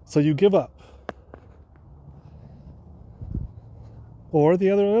 So you give up. Or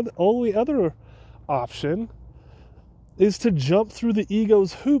the only other option is to jump through the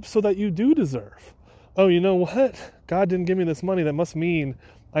ego's hoops so that you do deserve. Oh, you know what? God didn't give me this money. That must mean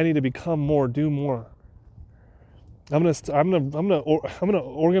I need to become more, do more. I'm gonna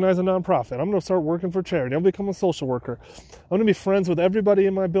organize a nonprofit. I'm gonna start working for charity. I'm gonna become a social worker. I'm gonna be friends with everybody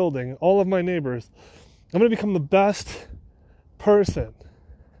in my building, all of my neighbors. I'm gonna become the best person.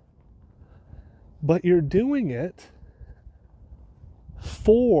 But you're doing it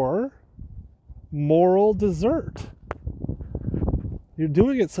for moral dessert. You're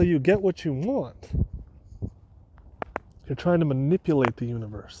doing it so you get what you want. You're trying to manipulate the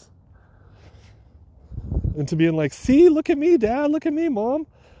universe. Into being like, see, look at me, Dad, look at me, Mom.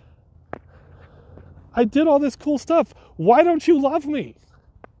 I did all this cool stuff. Why don't you love me?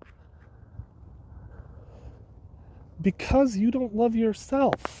 Because you don't love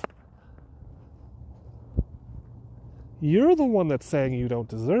yourself. You're the one that's saying you don't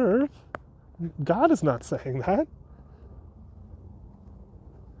deserve. God is not saying that.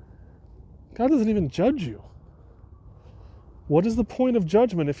 God doesn't even judge you. What is the point of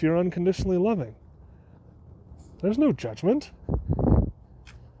judgment if you're unconditionally loving? There's no judgment.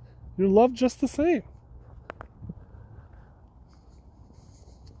 You're loved just the same.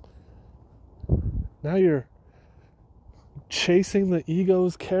 Now you're chasing the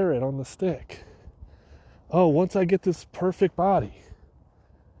ego's carrot on the stick. Oh, once I get this perfect body,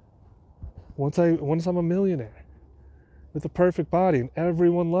 once I'm a millionaire with a perfect body and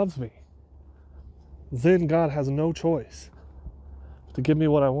everyone loves me, then God has no choice to give me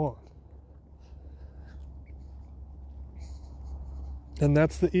what I want. And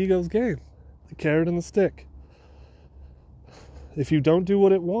that's the ego's game, the carrot and the stick. If you don't do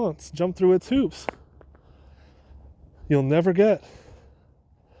what it wants, jump through its hoops, you'll never get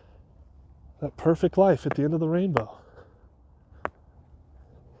that perfect life at the end of the rainbow.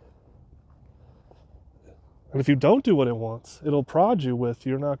 And if you don't do what it wants, it'll prod you with,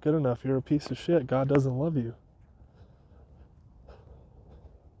 you're not good enough, you're a piece of shit, God doesn't love you.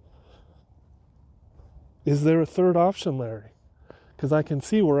 Is there a third option, Larry? Because I can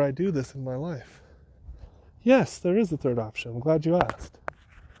see where I do this in my life. Yes, there is a third option. I'm glad you asked.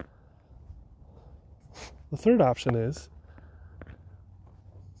 The third option is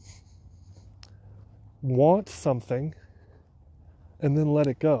want something and then let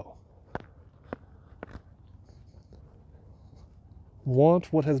it go.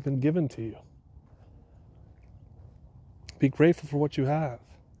 Want what has been given to you. Be grateful for what you have.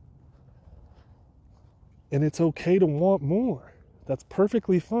 And it's okay to want more. That's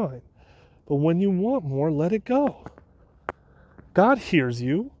perfectly fine. But when you want more, let it go. God hears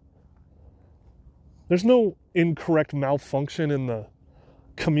you. There's no incorrect malfunction in the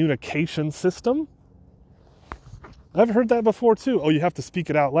communication system. I've heard that before too. Oh, you have to speak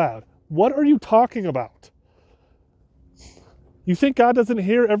it out loud. What are you talking about? You think God doesn't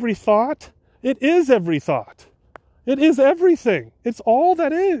hear every thought? It is every thought. It is everything. It's all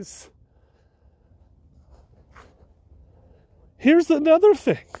that is. Here's another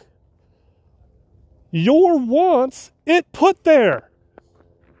thing. Your wants, it put there.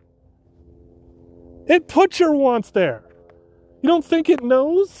 It put your wants there. You don't think it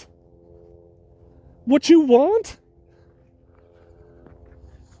knows what you want?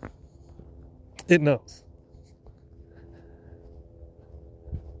 It knows.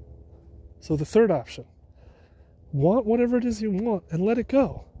 So the third option, want whatever it is you want and let it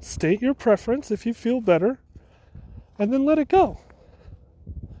go. State your preference if you feel better, and then let it go.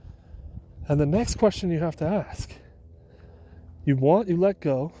 And the next question you have to ask, you want, you let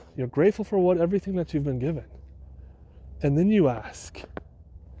go, you're grateful for everything that you've been given. And then you ask,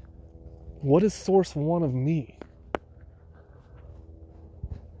 what is source one of me?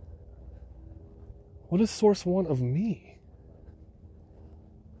 What is source one of me?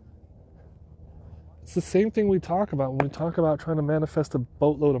 It's the same thing we talk about when we talk about trying to manifest a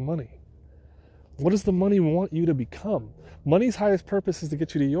boatload of money. What does the money want you to become? Money's highest purpose is to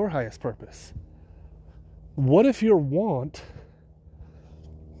get you to your highest purpose. What if your want,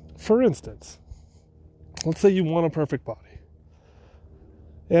 for instance, let's say you want a perfect body.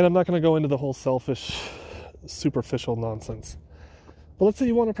 And I'm not going to go into the whole selfish, superficial nonsense. But let's say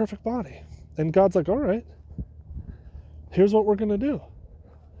you want a perfect body. And God's like, all right, here's what we're going to do.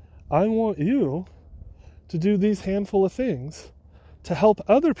 I want you to do these handful of things to help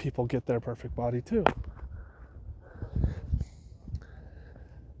other people get their perfect body too.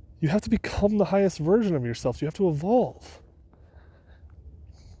 You have to become the highest version of yourself. You have to evolve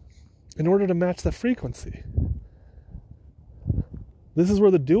in order to match the frequency. This is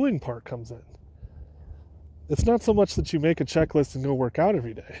where the doing part comes in. It's not so much that you make a checklist and go work out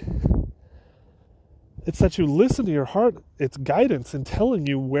every day. It's that you listen to your heart, its guidance in telling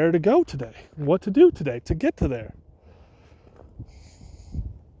you where to go today, what to do today to get to there.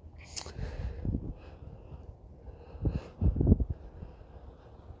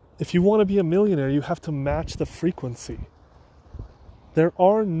 If you want to be a millionaire, you have to match the frequency. There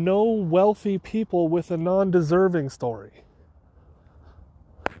are no wealthy people with a non-deserving story,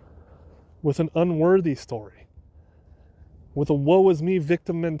 with an unworthy story, with a woe is me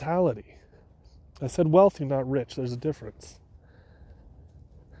victim mentality. I said wealthy, not rich. There's a difference.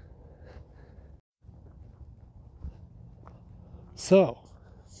 So,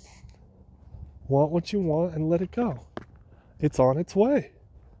 want what you want and let it go. It's on its way.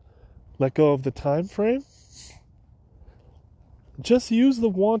 Let go of the time frame. Just use the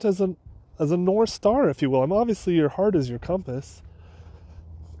want as a North Star, if you will. Obviously your heart is your compass.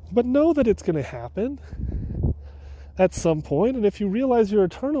 But know that it's going to happen at some point. And if you realize you're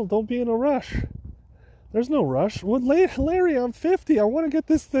eternal, don't be in a rush. There's no rush. Well, Larry, I'm 50. I want to get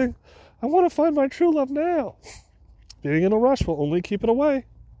this thing. I want to find my true love now. Being in a rush will only keep it away.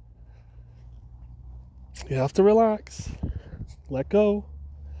 You have to relax. Let go.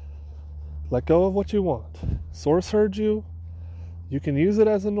 Let go of what you want. Source heard you. You can use it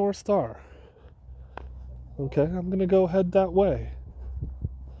as a North Star. Okay, I'm going to go head that way.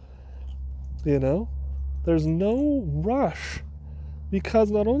 You know? There's no rush,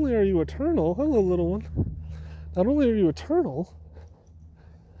 because not only are you eternal, hello little one, not only are you eternal,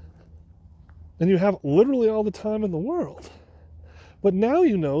 and you have literally all the time in the world, but now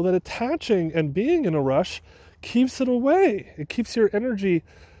you know that attaching and being in a rush keeps it away. It keeps your energy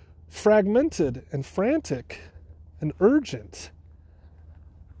fragmented and frantic and urgent.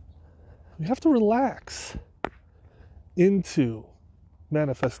 You have to relax into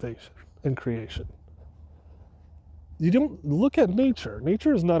manifestation and creation. You don't look at nature.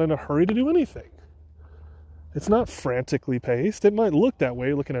 Nature is not in a hurry to do anything. It's not frantically paced. It might look that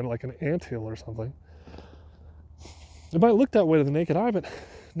way, looking at it like an anthill or something. It might look that way to the naked eye, but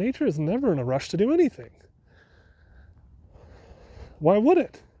nature is never in a rush to do anything. Why would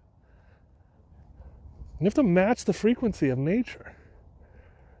it? You have to match the frequency of nature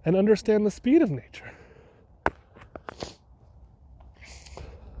and understand the speed of nature.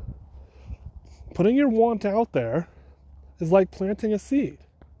 Putting your want out there is like planting a seed.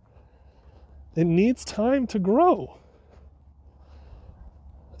 It needs time to grow.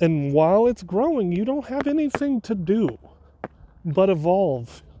 And while it's growing, you don't have anything to do but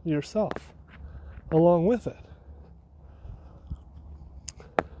evolve yourself along with it.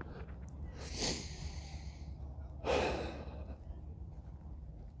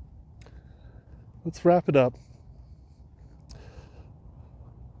 Let's wrap it up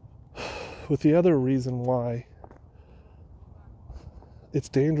with the other reason why it's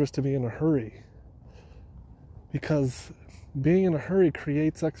dangerous to be in a hurry. Because being in a hurry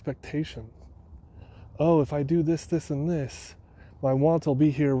creates expectation. Oh, if I do this, this, and this, my want will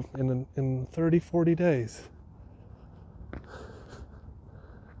be here in 30, 40 days.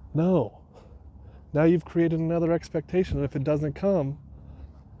 No. Now you've created another expectation, and if it doesn't come,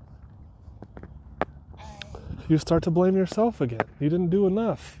 you start to blame yourself again. You didn't do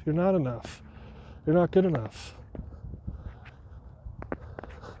enough. You're not enough. You're not good enough.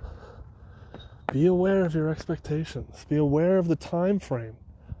 Be aware of your expectations. Be aware of the time frame.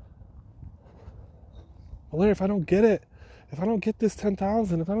 Well, Larry, if I don't get it, if I don't get this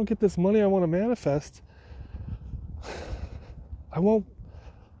 10,000, if I don't get this money I want to manifest, I won't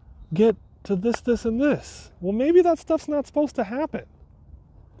get to this, this, and this. Well, maybe that stuff's not supposed to happen.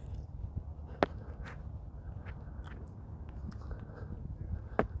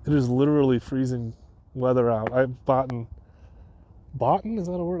 It is literally freezing weather out. I've bought, is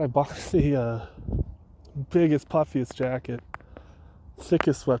that a word? I bought the biggest, puffiest jacket,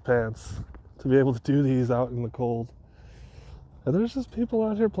 thickest sweatpants to be able to do these out in the cold. And there's just people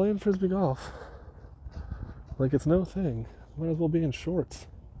out here playing Frisbee golf. Like it's no thing. Might as well be in shorts.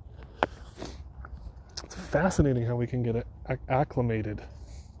 It's fascinating how we can get acclimated.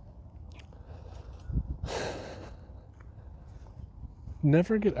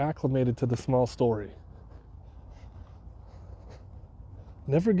 Never get acclimated to the small story.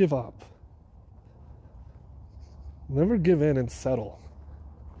 Never give up. Never give in and settle.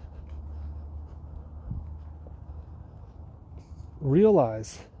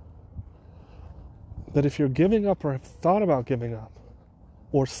 Realize that if you're giving up or have thought about giving up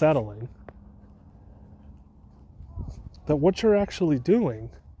or settling, that what you're actually doing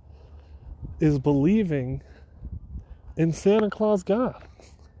is believing in Santa Claus God.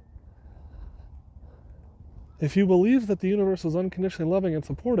 If you believe that the universe is unconditionally loving and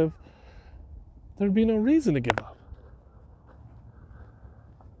supportive, there'd be no reason to give up.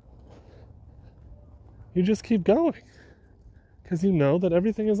 You just keep going because you know that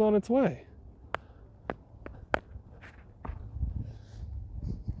everything is on its way.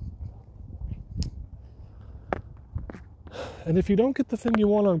 And if you don't get the thing you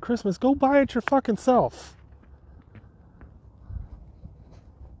want on Christmas, go buy it your fucking self.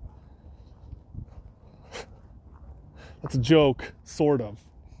 That's a joke, sort of.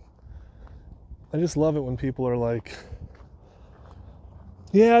 I just love it when people are like,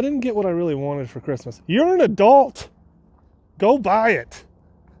 yeah, I didn't get what I really wanted for Christmas. You're an adult. Go buy it.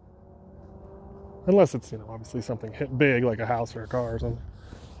 Unless it's, obviously something hit big like a house or a car or something.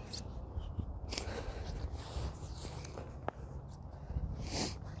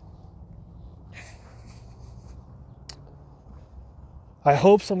 I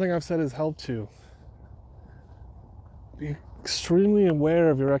hope something I've said has helped you. Be extremely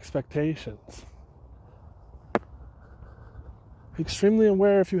aware of your expectations. Be extremely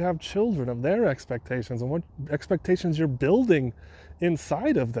aware if you have children of their expectations and what expectations you're building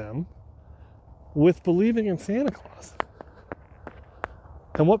inside of them with believing in Santa Claus.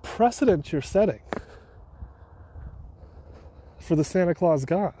 And what precedent you're setting for the Santa Claus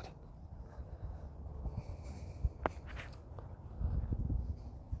God.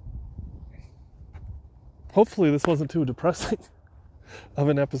 hopefully this wasn't too depressing of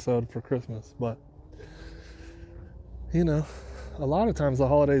an episode for Christmas, but you know, a lot of times the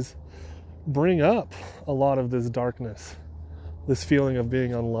holidays bring up a lot of this darkness, this feeling of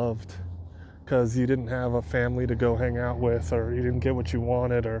being unloved because you didn't have a family to go hang out with, or you didn't get what you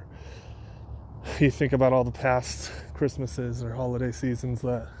wanted, or you think about all the past Christmases or holiday seasons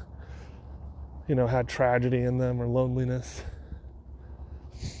that, you know, had tragedy in them or loneliness.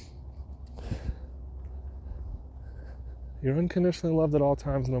 You're unconditionally loved at all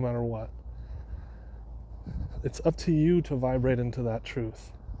times, no matter what. It's up to you to vibrate into that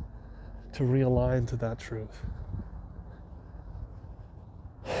truth, to realign to that truth.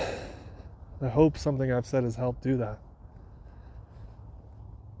 I hope something I've said has helped do that.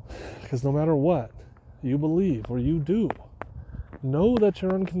 Because no matter what you believe or you do, know that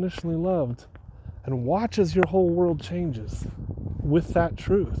you're unconditionally loved and watch as your whole world changes with that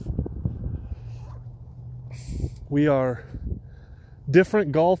truth. We are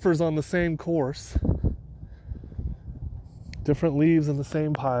different golfers on the same course, different leaves in the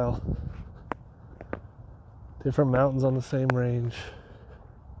same pile, different mountains on the same range.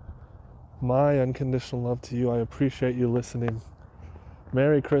 My unconditional love to you. I appreciate you listening.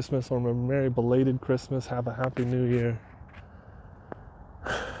 Merry Christmas, or a Merry belated Christmas. Have a Happy New Year.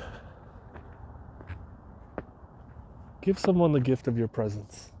 Give someone the gift of your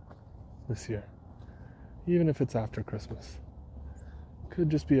presence this year, even if it's after Christmas. Could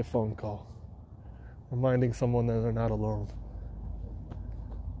just be a phone call, reminding someone that they're not alone.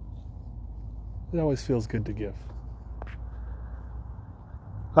 It always feels good to give.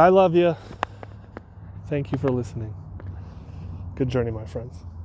 I love you. Thank you for listening. Good journey, my friends.